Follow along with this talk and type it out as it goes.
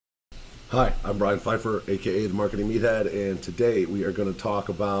Hi, I'm Brian Pfeiffer, aka the Marketing Meathead, and today we are going to talk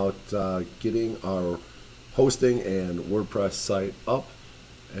about getting our hosting and WordPress site up,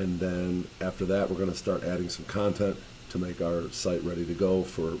 and then after that we're going to start adding some content to make our site ready to go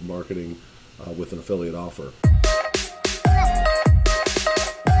for marketing with an affiliate offer.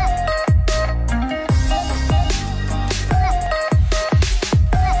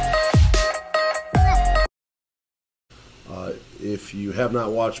 If you have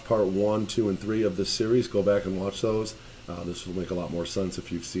not watched part 1, 2, and 3 of this series, go back and watch those. This will make a lot more sense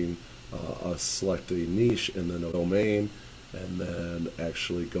if you've seen us select a niche and then a domain and then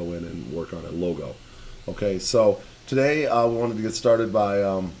actually go in and work on a logo. Okay, so today we wanted to get started by,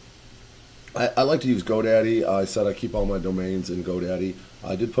 I like to use GoDaddy. I said I keep all my domains in GoDaddy.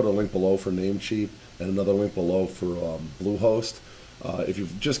 I did put a link below for Namecheap and another link below for Bluehost. If you're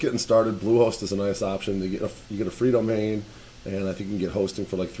just getting started, Bluehost is a nice option. You get a free domain, and I think you can get hosting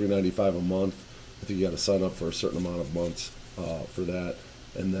for like $3.95 a month. I think you got to sign up for a certain amount of months for that.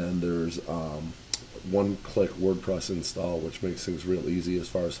 And then there's one-click WordPress install, which makes things real easy as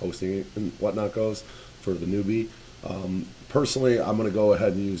far as hosting and whatnot goes for the newbie. Personally, I'm going to go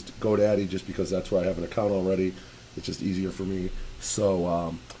ahead and use GoDaddy just because that's where I have an account already. It's just easier for me.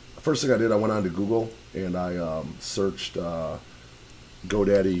 So first thing I did, I went on to Google and I searched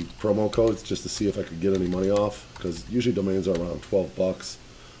GoDaddy promo codes just to see if I could get any money off, because usually domains are around 12 bucks.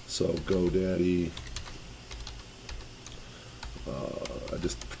 So GoDaddy, I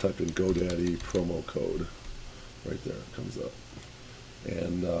just typed in GoDaddy promo code. Right there, it comes up.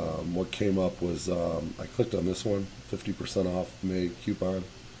 And what came up was I clicked on this one, 50% off May coupon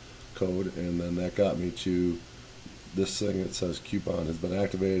code, and then that got me to this thing that says coupon has been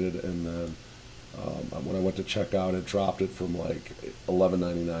activated, and then when I went to check out, it dropped it from like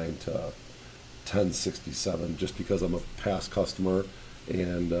 $11.99 to $10.67 just because I'm a past customer,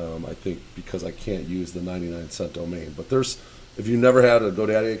 and I think because I can't use the 99-cent domain. But if you never had a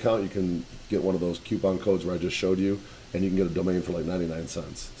GoDaddy account, you can get one of those coupon codes where I just showed you, and you can get a domain for like 99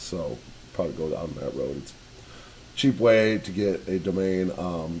 cents. So probably go down that road. It's a cheap way to get a domain.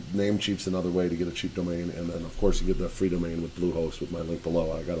 Namecheap's another way to get a cheap domain, and then of course you get the free domain with Bluehost with my link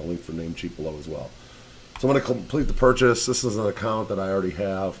below. I got a link for Namecheap below as well. So I'm going to complete the purchase. This is an account that I already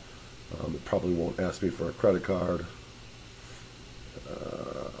have. It probably won't ask me for a credit card.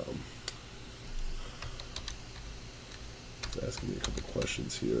 It's asking me a couple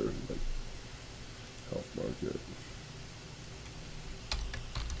questions here, like health market.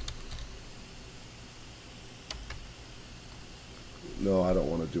 No, I don't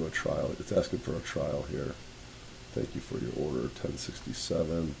want to do a trial. It's asking for a trial here. Thank you for your order,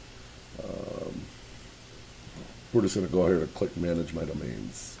 1067. We're just going to go here and click Manage My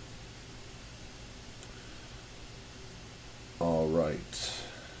Domains. All right.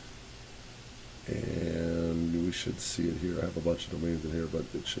 And we should see it here. I have a bunch of domains in here, but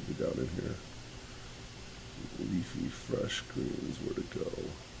it should be down in here. Leafy Fresh Greens, where'd it go?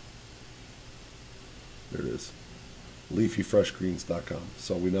 There it is. leafyfreshgreens.com.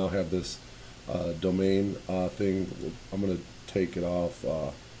 So we now have this domain thing. I'm going to take it off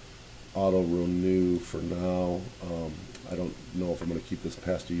auto renew for now. I don't know if I'm going to keep this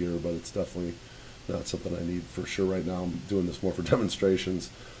past a year, but it's definitely not something I need for sure right now. I'm doing this more for demonstrations.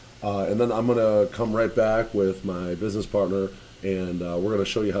 And then I'm going to come right back with my business partner, and we're going to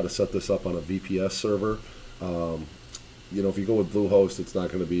show you how to set this up on a VPS server. You know, if you go with Bluehost, it's not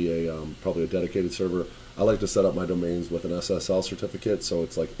going to be probably a dedicated server. I like to set up my domains with an SSL certificate, so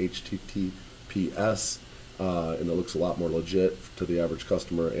it's like HTTPS, and it looks a lot more legit to the average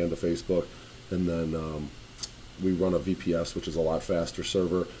customer and to Facebook. And then we run a VPS, which is a lot faster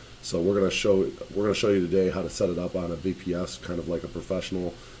server. So we're going to show you today how to set it up on a VPS, kind of like a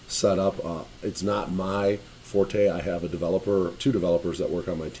professional setup. It's not my forte. I have two developers that work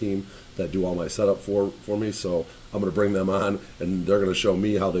on my team that do all my setup for me. So I'm going to bring them on, and they're going to show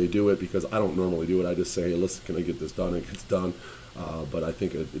me how they do it, because I don't normally do it. I just say, hey, listen, can I get this done? It gets done. But I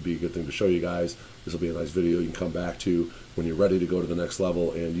think it'd be a good thing to show you guys. This will be a nice video you can come back to when you're ready to go to the next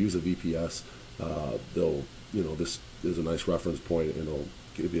level and use a VPS. This is a nice reference point, and it'll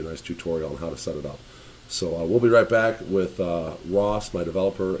give you a nice tutorial on how to set it up. So we'll be right back with Ross, my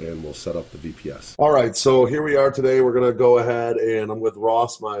developer, and we'll set up the VPS. All right, so here we are today. We're going to go ahead, and I'm with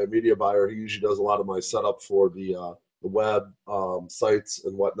Ross, my media buyer. He usually does a lot of my setup for the web sites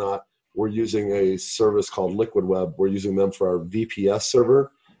and whatnot. We're using a service called Liquid Web. We're using them for our VPS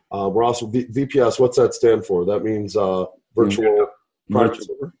server. We're also VPS. What's that stand for? That means virtual private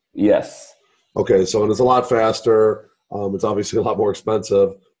server? Yes. Okay, so it's a lot faster. It's obviously a lot more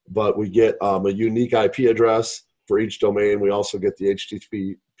expensive, but we get a unique IP address for each domain. We also get the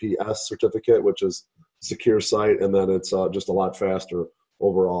HTTP VPS certificate, which is secure site, and then it's just a lot faster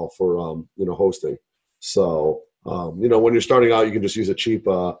overall for hosting. So when you're starting out, you can just use a cheap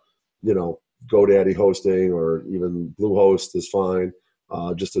GoDaddy hosting, or even Bluehost is fine.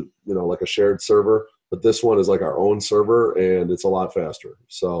 Just like a shared server. But this one is like our own server, and it's a lot faster.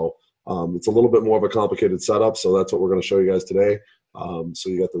 So it's a little bit more of a complicated setup. So that's what we're going to show you guys today. So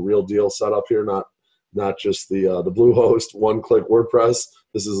you got the real deal setup here, not just the Bluehost one-click WordPress.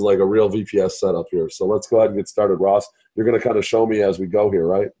 This is like a real VPS setup here. So let's go ahead and get started, Ross. You're going to kind of show me as we go here,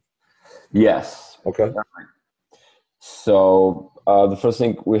 right? Yes. Okay. So the first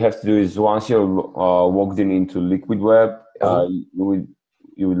thing we have to do is, once you're logged into Liquid Web,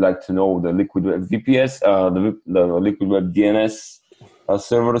 you would like to know the Liquid Web VPS, the Liquid Web DNS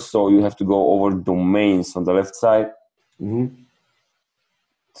server. So you have to go over domains on the left side.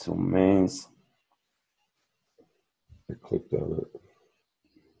 Domains. I clicked on it.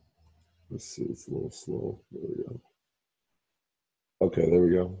 Let's see, it's a little slow. There we go. Okay, there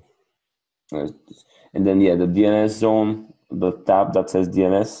we go. And then, the DNS zone, the tab that says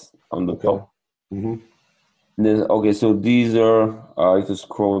DNS on the top. Then, so these are, if you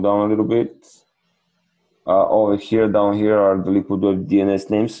scroll down a little bit, over here, down here are the Liquid Web DNS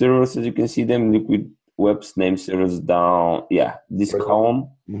name servers, as you can see them. Liquid Web's name servers down, this column.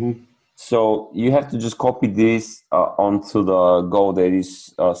 So you have to just copy this onto the GoDaddy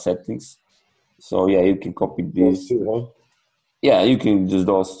settings. So you can copy this. Those two, huh? Yeah, you can just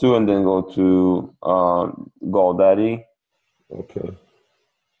those two, and then go to GoDaddy. Okay.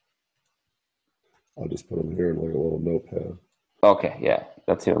 I'll just put them here in like a little notepad. Okay,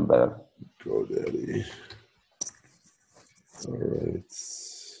 that's even better. GoDaddy. All right.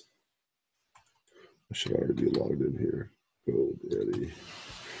 I should already be logged in here. GoDaddy.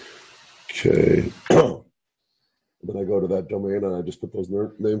 Okay. Then I go to that domain and I just put those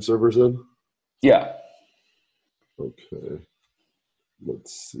name servers in? Yeah. Okay.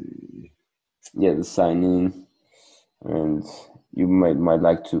 Let's see. The sign in. And you might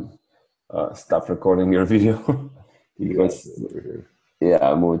like to stop recording your video because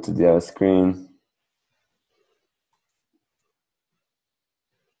I move to the other screen.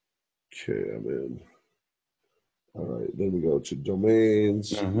 Okay, I'm in. All right, then we go to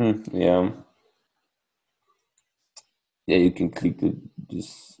domains. You can click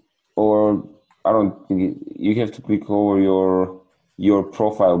this, or I don't think you have to click over your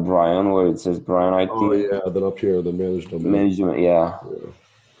profile, Brian, where it says Brian IT. Oh yeah, then up here, the manage domain. Management,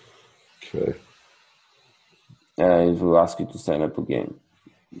 Okay. And it will ask you to sign up again.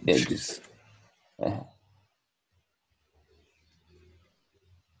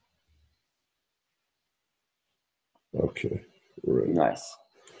 Okay, right. Nice.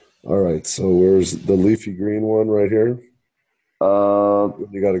 All right, so where's the leafy green one right here?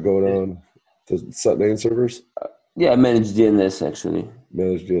 You got to go down to set name servers? Manage DNS actually.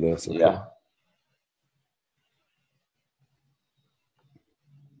 Manage DNS, okay. Yeah.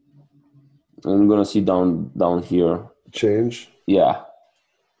 I'm gonna see down here. Change? Yeah.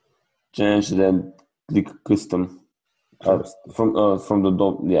 Change, then click custom. From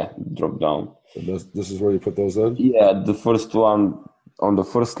the drop down. And this is where you put those in? Yeah, the first one on the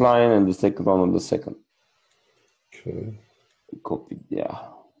first line and the second one on the second. Okay. Copy,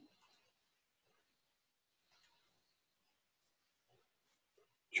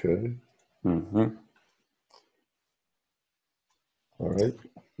 Okay. All right.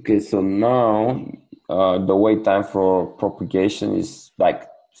 Okay, so now the wait time for propagation is like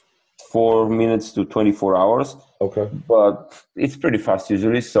 4 minutes to 24 hours. Okay. But it's pretty fast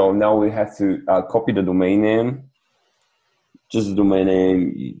usually. So now we have to copy the domain name. Just the domain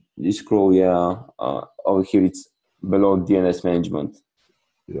name. You scroll, over here it's below DNS management.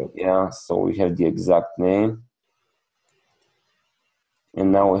 Yep. Yeah, so we have the exact name.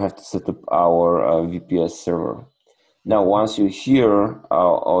 And now we have to set up our VPS server. Now, once you're here,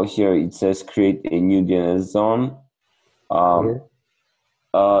 over here it says create a new DNS zone.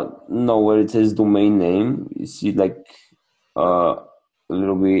 No, where it says domain name, you see like a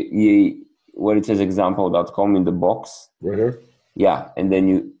little bit where it says example.com in the box. Right here? Yeah, and then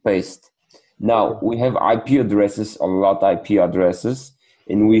you paste. Now we have IP addresses, a lot of IP addresses,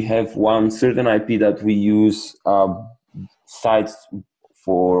 and we have one certain IP that we use sites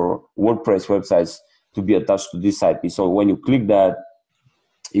for WordPress websites to be attached to this IP. So when you click that,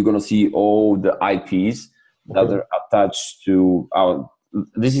 you're gonna see all the IPs that are attached to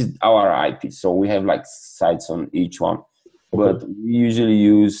this is our IP. So we have like sites on each one, but we usually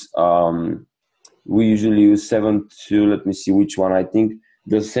use 7.2. Let me see which one. I think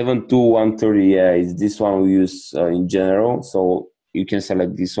the 7.2.130. Yeah, is this one we use in general. So you can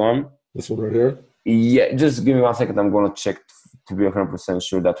select this one. This one right here? Yeah, just give me 1 second. I'm going to check to be 100%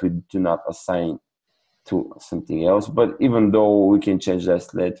 sure that we do not assign to something else. But even though we can change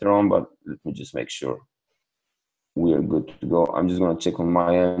that later on, but let me just make sure we are good to go. I'm just going to check on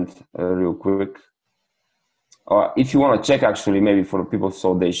my end real quick. If you want to check, actually, maybe for the people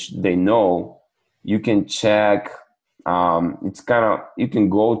so they know, you can check. It's kind of, you can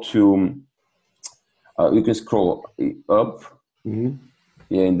go to, you can scroll up. Mm-hmm.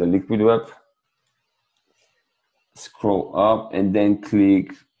 Yeah, in the Liquid Web. Scroll up and then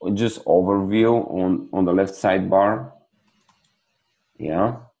click just overview on the left sidebar.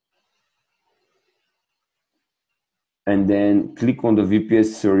 Yeah. And then click on the VPS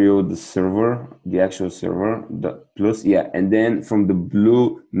serial, the server, the actual server, the plus, yeah. And then from the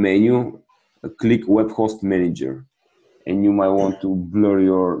blue menu, click Web Host Manager. And you might want to blur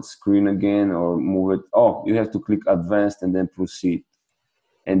your screen again or move it. Oh, you have to click Advanced and then Proceed.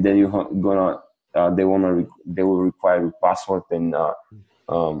 And then you're gonna, they will require a password and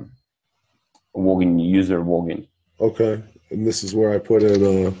user login. Okay, and this is where I put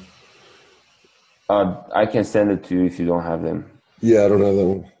in. I can send it to you if you don't have them. Yeah, I don't have that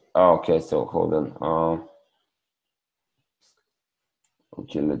one. Oh, okay, so hold on.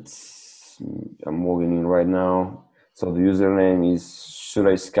 Okay, I'm logging in right now. So the username is, should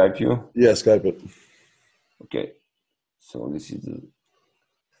I Skype you? Yeah, Skype it. Okay, so this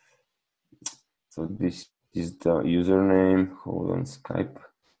is the username. Hold on, Skype.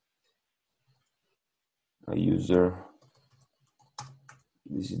 A user.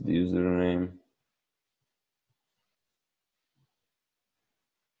 This is the username.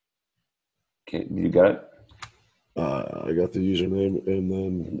 Okay, did you got it? I got the username and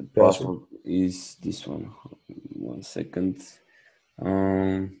then the password is this one. 1 second.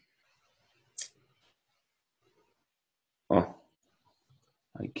 Oh,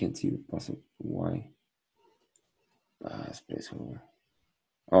 I can't see the password. Why? Space over.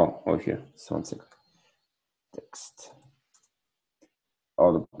 Oh, here. So 1 second. Text.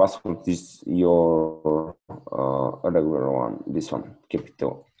 Oh, the password is your regular one. This one,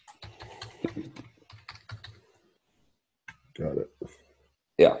 capital. Got it.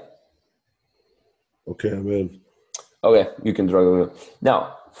 Yeah. Okay, I'm in. Okay, you can drag it.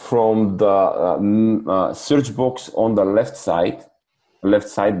 Now, from the search box on the left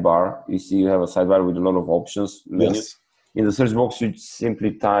sidebar, you see you have a sidebar with a lot of options. Menu. Yes. In the search box, you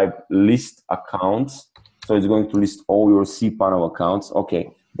simply type list accounts. So it's going to list all your cPanel accounts.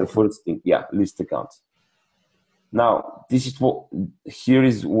 Okay, the first thing, yeah, list accounts. Now, here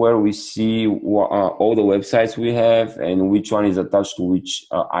is where we see all the websites we have and which one is attached to which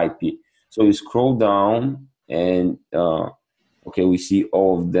IP. So you scroll down and okay, we see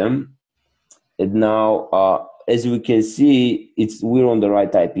all of them. And now, as we can see, we're on the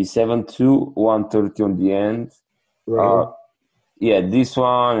right IP, 72130 on the end. Right. Yeah, this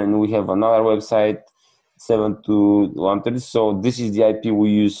one, and we have another website, 72130. So this is the IP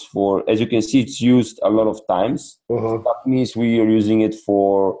we use for, as you can see, it's used a lot of times. Uh-huh. That means we are using it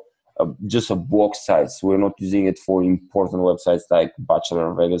for just a block sites. We're not using it for important websites like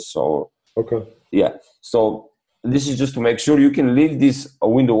Bachelor Vegas or. Okay. Yeah. So this is just to make sure you can leave this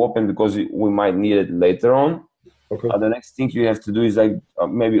window open because we might need it later on. Okay. The next thing you have to do is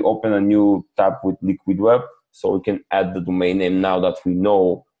maybe open a new tab with Liquid Web so we can add the domain name now that we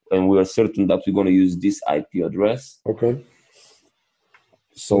know and we are certain that we're going to use this IP address. Okay.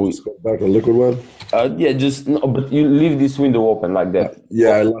 So just go back to Liquid Web? Yeah, but you leave this window open like that.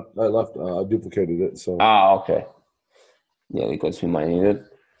 Yeah, I left. I duplicated it. So. Okay. Yeah, because we might need it.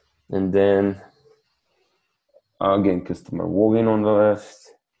 And then again, customer login on the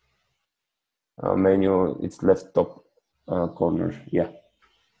left. Menu, it's left top corner. Yeah.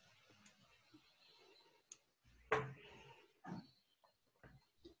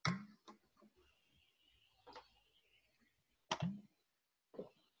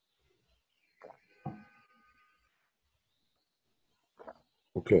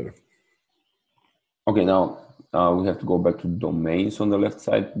 Okay. Okay, now we have to go back to domains on the left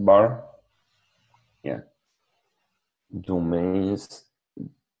side bar. Yeah. Domains.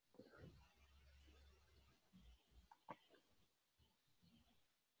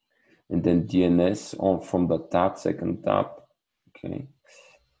 And then DNS from the tab, second tab. Okay.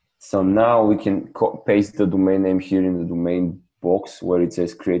 So now we can paste the domain name here in the domain box where it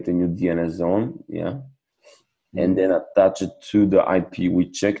says create a new DNS zone. Yeah. And then attach it to the IP we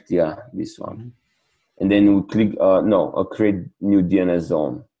checked. Yeah, this one. And then we click, create new DNS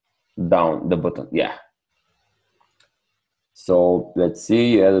zone down the button. Yeah. So let's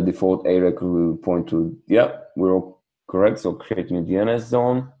see. Yeah, the default A record will point to, yeah, we're Correct. So create new DNS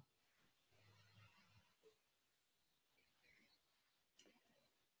zone.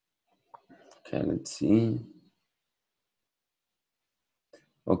 Okay, let's see.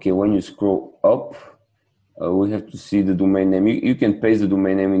 Okay, when you scroll up, we have to see the domain name. You can paste the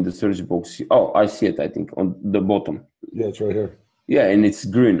domain name in the search box. Oh, I see it, I think, on the bottom. Yeah, it's right here. Yeah, and it's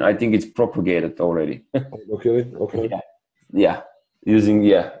green. I think it's propagated already. Okay, okay. Yeah, using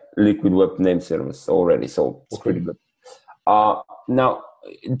Liquid Web Name Service already, so it's pretty good. Now,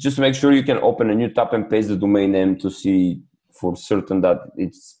 just make sure you can open a new tab and paste the domain name to see for certain that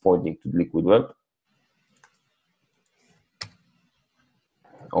it's pointing to Liquid Web.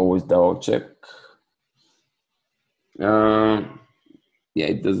 Always double check. Yeah,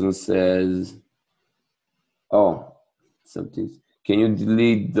 it doesn't says. Oh, something. Can you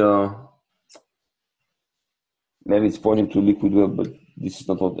delete the? Maybe it's pointing to Liquid Web, but this is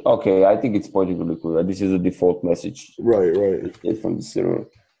not what. Okay, I think it's pointing to Liquid Web. This is a default message. Right. From the server.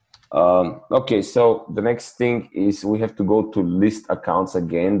 Okay, so the next thing is we have to go to list accounts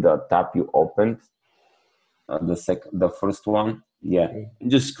again, the tab you opened, the first one. Yeah,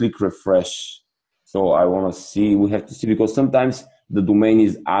 just click refresh. So I want to see, we have to see, because sometimes the domain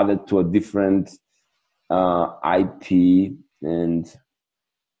is added to a different IP, and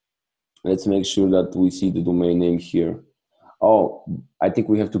let's make sure that we see the domain name here. Oh, I think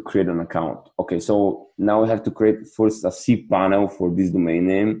we have to create an account. Okay, so now we have to create first a cPanel for this domain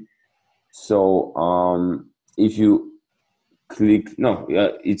name. So if you click,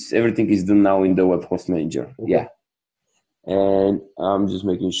 it's everything is done now in the web host manager. Okay. Yeah. And I'm just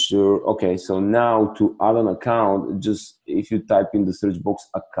making sure. Okay, so now to add an account, just if you type in the search box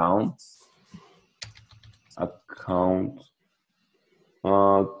account,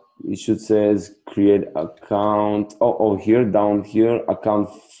 it should says create account. Oh, here, down here, account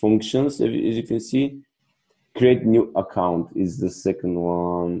functions, as you can see. Create new account is the second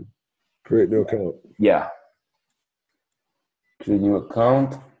one. Create new account. Yeah. Create new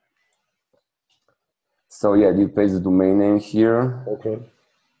account. So yeah, you paste the domain name here. Okay.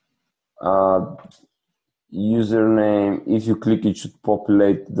 Username, if you click, it should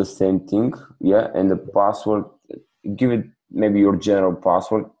populate the same thing. Yeah, and the password, give it maybe your general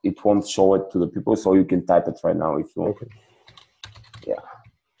password. It won't show it to the people, so you can type it right now if you want. Okay. Yeah.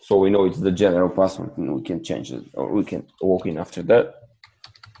 So we know it's the general password, and we can change it, or we can walk in after that.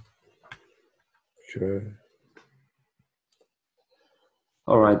 Sure.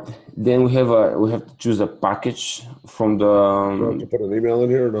 All right. Then we have to choose a package from the. Do I have to put an email in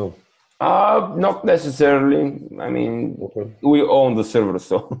here or no? Not necessarily. I mean, we own the server,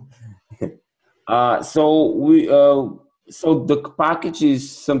 so. So the package is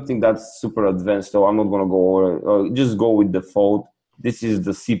something that's super advanced. So I'm not gonna go over. Just go with default. This is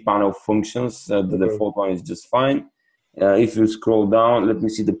the cPanel functions. The default one is just fine. If you scroll down, let me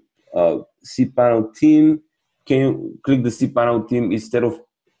see the cPanel theme. Can you click the cPanel theme instead of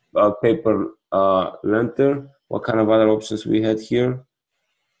paper lantern? What kind of other options we had here?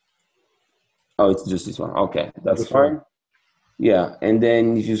 Oh, it's just this one. Okay, that's fine. Yeah, and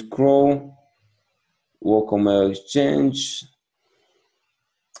then if you scroll, WooCommerce Exchange.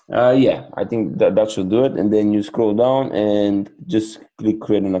 Yeah, I think that should do it. And then you scroll down and just click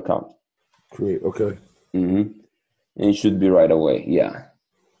create an account. Create, okay. And it should be right away. Yeah,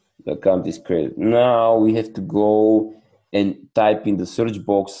 the account is created. Now we have to go and type in the search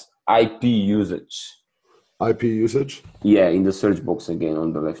box IP usage. IP usage? Yeah, in the search box again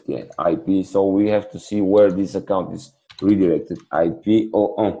on the left, yeah, IP. So we have to see where this account is redirected. IP.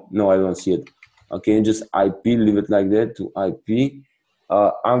 Oh, no, I don't see it. Okay, just IP, leave it like that to IP.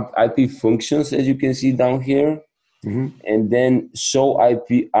 IP functions, as you can see down here. And then show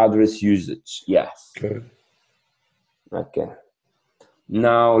IP address usage. Yes. Okay.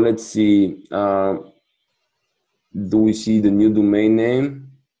 Now let's see. Do we see the new domain name?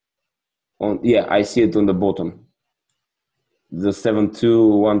 Yeah, I see it on the bottom. The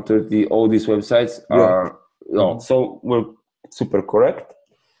 72130, all these websites are, so we're super correct.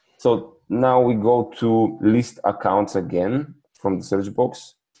 So now we go to list accounts again from the search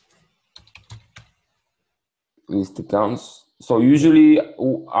box. List accounts. So usually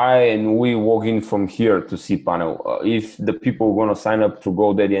we walk in from here to cPanel. If the people want to sign up to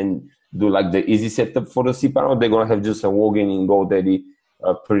GoDaddy and do like the easy setup for the cPanel, they're going to have just a login in GoDaddy.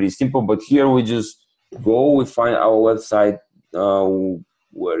 Pretty simple, but here we just go, we find our website,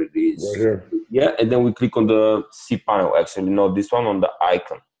 where it is. Right here. Yeah, and then we click on the cPanel, actually, not this one, on the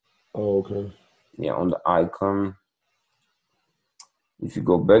icon. Oh, okay. Yeah, on the icon. If you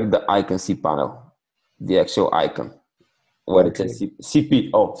go back, the icon cPanel, the actual icon, where it says CP,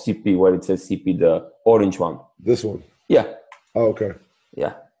 CP, where it says CP, the orange one. This one. Yeah. Oh, okay.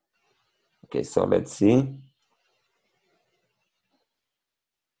 Yeah. Okay, so let's see.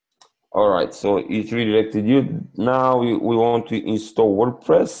 All right, so it redirected you. Now we want to install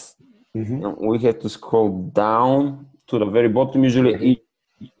WordPress. We have to scroll down to the very bottom. Usually,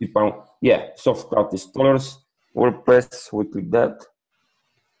 soft cloud installers, WordPress. We click that.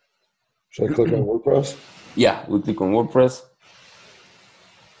 Should I click on WordPress? Yeah, we click on WordPress,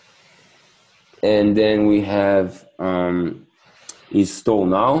 and then we have install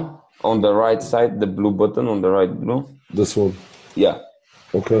now on the right side, the blue button on the right blue. This one. Yeah.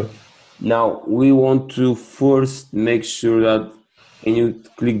 Okay. Now we want to first make sure that, and you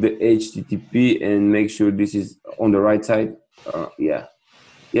click the HTTP and make sure this is on the right side.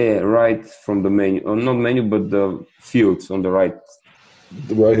 Right from the menu, or not menu, but the fields on the right.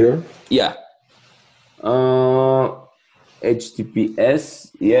 Right here? Yeah.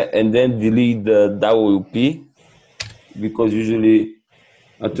 HTTPS, and then delete the WP, because usually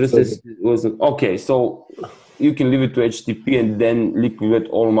wasn't okay. So you can leave it to HTTP, and then Liquid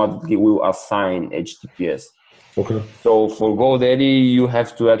automatically will assign HTTPS. Okay. So for GoDaddy, you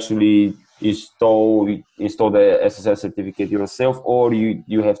have to actually install the SSL certificate yourself, or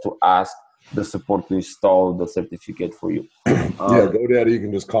you have to ask the support to install the certificate for you. GoDaddy, you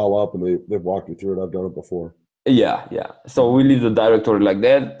can just call up and they've walked you through it. I've done it before. Yeah. So we leave the directory like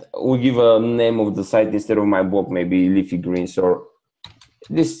that. We give a name of the site instead of my blog, maybe Leafy Greens, or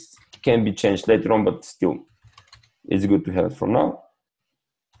this can be changed later on, but still, it's good to have it for now.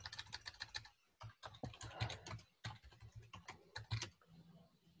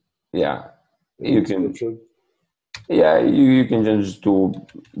 Yeah, you can. Yeah, you can change to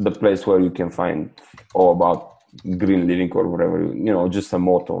the place where you can find all about green living or whatever, just a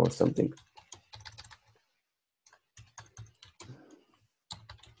motto or something.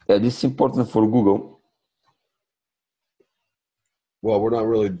 Yeah, this is important for Google. Well, we're not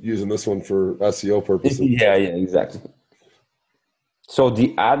really using this one for SEO purposes. Yeah, exactly. So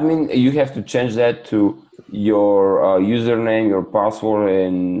the admin, you have to change that to your username, your password,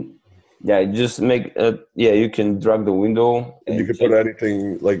 and just make you can drag the window. And you can put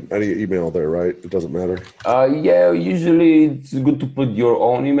anything, like any email there, right? It doesn't matter. Usually it's good to put your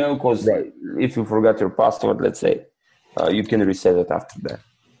own email, because if you forgot your password, let's say, you can reset it after that.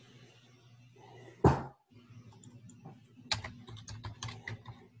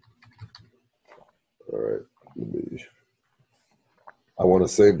 All right. I want to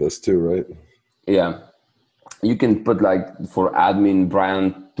save this too, right? Yeah. You can put, like, for admin,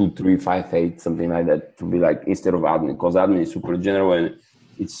 Brian 2358, something like that, to be like instead of admin, because admin is super general and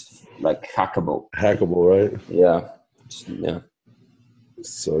it's like hackable. Hackable, right? Yeah.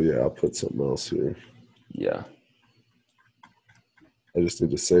 So I'll put something else here. Yeah. I just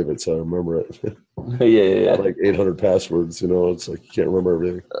need to save it so I remember it. Yeah. Like 800 passwords, it's like you can't remember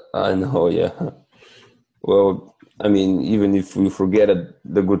everything. I know, yeah. Well, I mean, even if we forget it,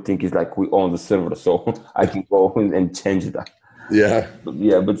 the good thing is, like, we own the server, so I can go and change that. Yeah.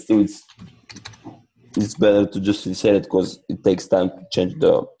 But still, it's better to just reset it, because it takes time to change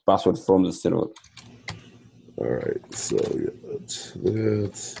the password from the server. All right, so that's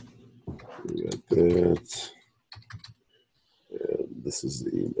that. We got that. And this is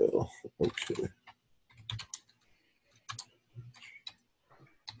the email. Okay.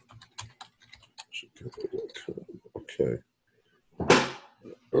 Okay.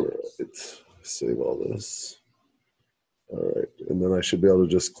 All right. Save all this. All right. And then I should be able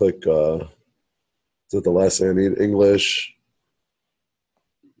to just click, is that the last thing I need? English.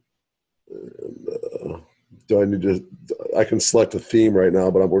 And do I need to, I can select a theme right now,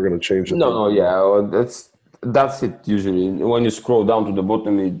 but we're going to change it. No, that's it usually. When you scroll down to the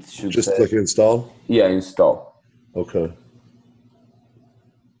bottom, it should just click install? Yeah, install. Okay.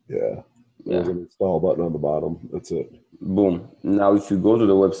 Yeah. There's an install button on the bottom. That's it. Boom. Now, if you go to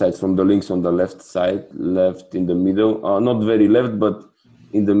the website from the links on the left side, left in the middle, not very left, but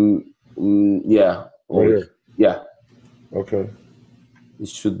in the, right here. Yeah. Okay. It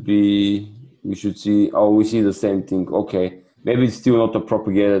should be, we should see, we see the same thing. Okay. Maybe it's still not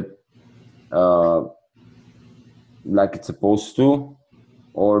propagated like it's supposed to,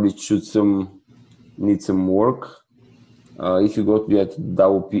 or it should need some work. If you go to that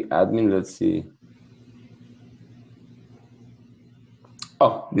WP admin, let's see.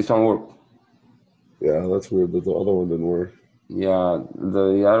 Oh, this one worked. Yeah, that's weird, but the other one didn't work. Yeah,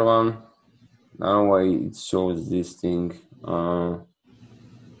 the other one, I don't know why it shows this thing. The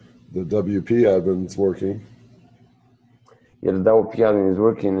WP admin's working. Yeah, the WP admin is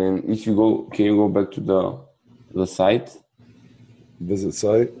working, and if you go, can you go back to the site? Visit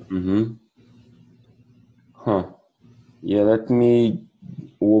site? Mm-hmm. Huh. Yeah, let me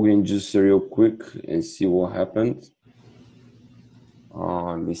log in just real quick and see what happened.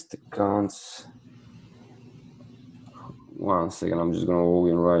 List accounts. 1 second, I'm just gonna log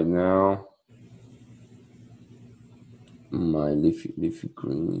in right now. My leafy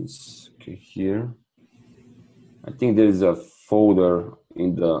greens. Okay, here. I think there is a folder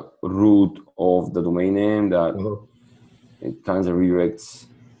in the root of the domain name that it kind of redirects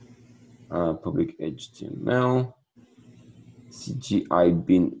public HTML. CGI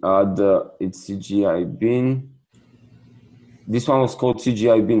bin. It's CGI bin. This one was called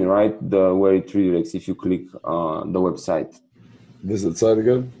CGI bin, right? Where it redirects if you click the website. Visit site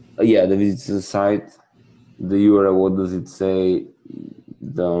again? Yeah, the visit site. The URL, what does it say?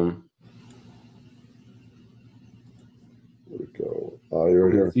 Where'd it go?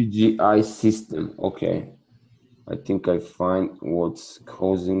 You're here. CGI system. Okay. I think I find what's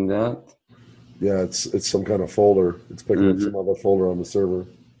causing that. Yeah, it's some kind of folder. It's picking up some other folder on the server.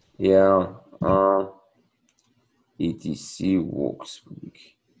 Yeah. etc works.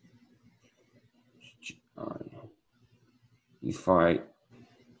 If I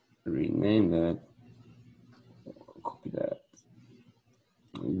rename that, copy that,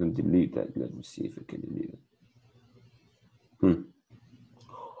 even delete that. Let me see if I can delete it.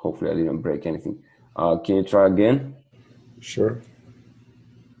 Hopefully I didn't break anything. Can you try again? Sure.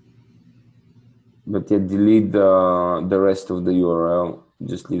 But yeah, delete the rest of the URL.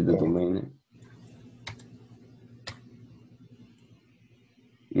 Just leave the domain.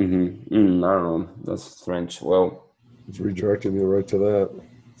 I don't know. That's strange. Well, it's redirecting you right to that.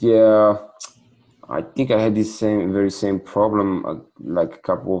 Yeah, I think I had this very same problem like a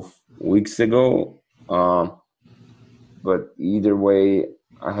couple of weeks ago. But either way,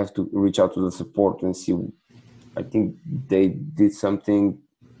 I have to reach out to the support and see. I think they did something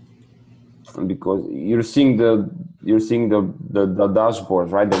because you're seeing the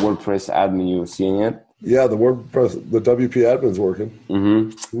dashboard, right? The WordPress admin, you're seeing it. Yeah, the WordPress, the WP admin's working.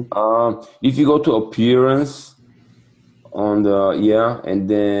 If you go to appearance on the and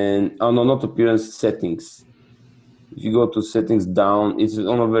then no, not appearance, settings. If you go to settings down, it's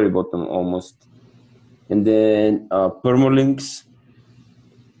on the very bottom almost, and then permalinks.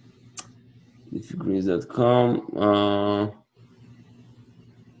 Leafygreens.com,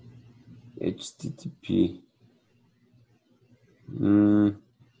 HTTP.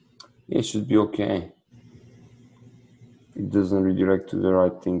 It should be okay. It doesn't redirect to the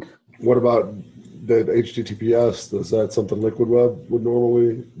right thing. What about the HTTPS? Is that something Liquid Web would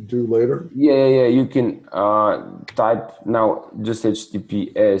normally do later? Yeah. You can type now just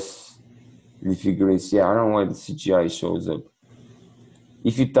HTTPS Leafygreens. Yeah, I don't know why the CGI shows up.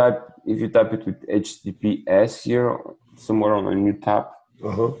 If you type it with HTTPS here somewhere on a new tab.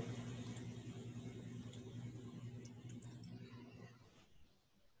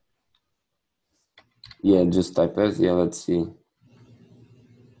 Yeah, just type S. Yeah, let's see.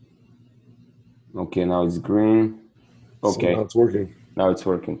 Okay, now it's green. Okay, so now it's working. Now it's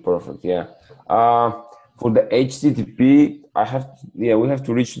working. Perfect. Yeah. For the HTTP, we have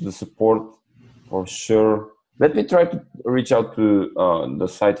to reach the support for sure. Let me try to reach out to the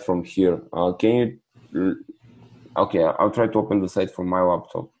site from here. Can you? Okay, I'll try to open the site from my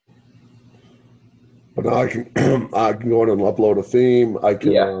laptop. But now I can I can go in and upload a theme. I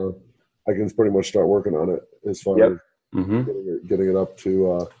can pretty much start working on it as far as getting it up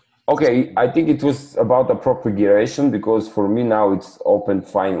to. Okay, I think it was about the propagation because for me now it's open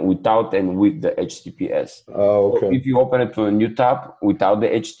fine without and with the HTTPS. Oh, okay. So if you open it to a new tab without the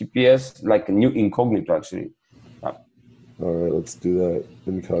HTTPS, like a new incognito actually. All right, let's do that.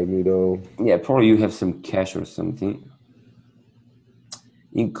 Incognito. Yeah, probably you have some cache or something.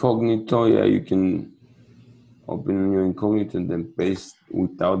 Incognito, yeah, you can open a new incognito and then paste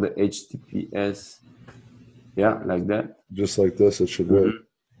without the HTTPS. Yeah, like that. Just like this, it should work.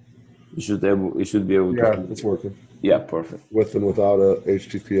 It should be able to. Yeah, it's working. Yeah, perfect. With and without a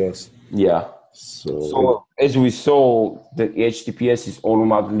HTTPS. Yeah. So as we saw, the HTTPS is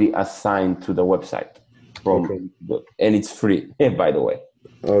automatically assigned to the website and it's free, by the way.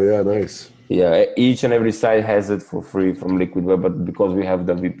 Oh yeah, nice. Yeah, each and every site has it for free from Liquid Web, but because we have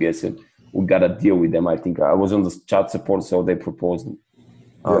the VPS, we gotta deal with them. I think I was on the chat support, so they proposed.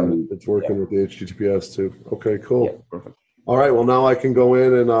 It's working with the HTTPS too. Okay, cool. Yeah, perfect. All right, well now I can go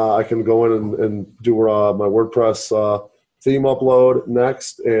in and do my WordPress theme upload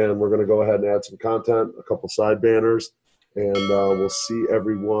next, and we're going to go ahead and add some content, a couple side banners, and we'll see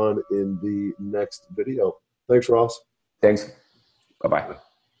everyone in the next video. Thanks, Ross. Thanks. Bye-bye.